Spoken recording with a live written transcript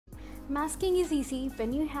Masking is easy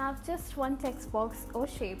when you have just one text box or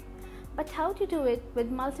shape, but how to do it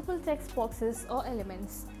with multiple text boxes or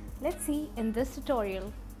elements? Let's see in this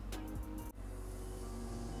tutorial.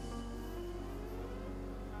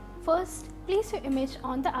 First, place your image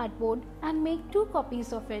on the artboard and make 2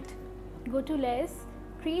 copies of it. Go to Layers,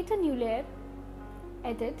 create a new layer,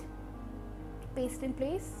 edit, paste in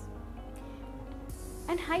place,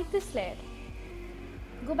 and hide this layer.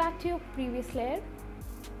 Go back to your previous layer.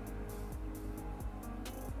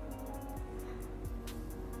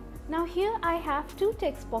 Now here I have 2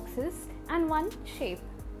 text boxes and 1 shape.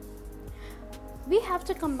 We have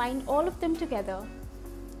to combine all of them together.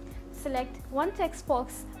 Select one text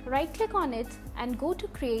box, right click on it and go to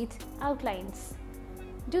Create Outlines.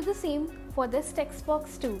 Do the same for this text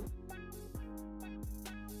box too.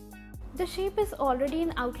 The shape is already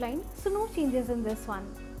in outline, so no changes in this one.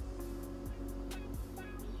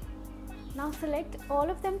 Now select all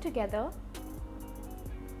of them together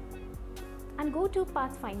and go to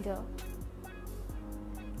Pathfinder.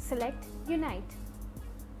 Select Unite.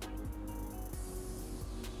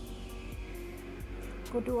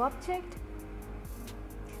 Go to Object,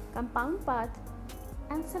 Compound Path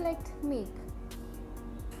and select Make.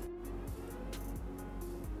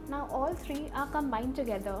 Now all 3 are combined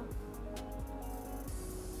together.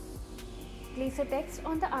 Place your text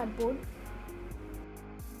on the artboard.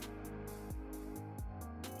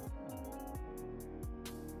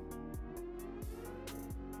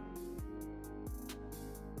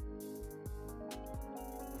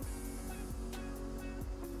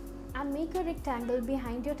 And make a rectangle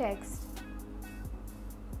behind your text.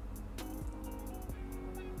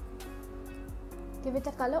 Give it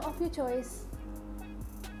a color of your choice.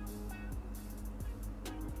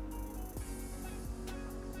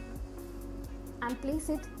 And place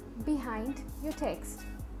it behind your text.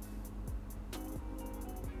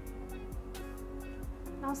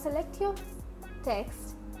 Now select your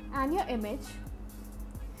text and your image.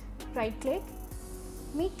 Right click,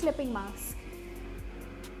 make clipping mask.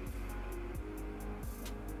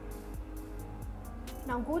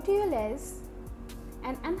 Now go to your layers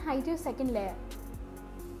and unhide your second layer.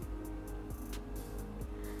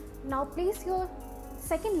 Now place your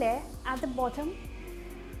second layer at the bottom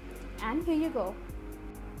and here you go.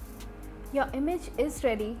 Your image is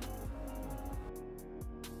ready.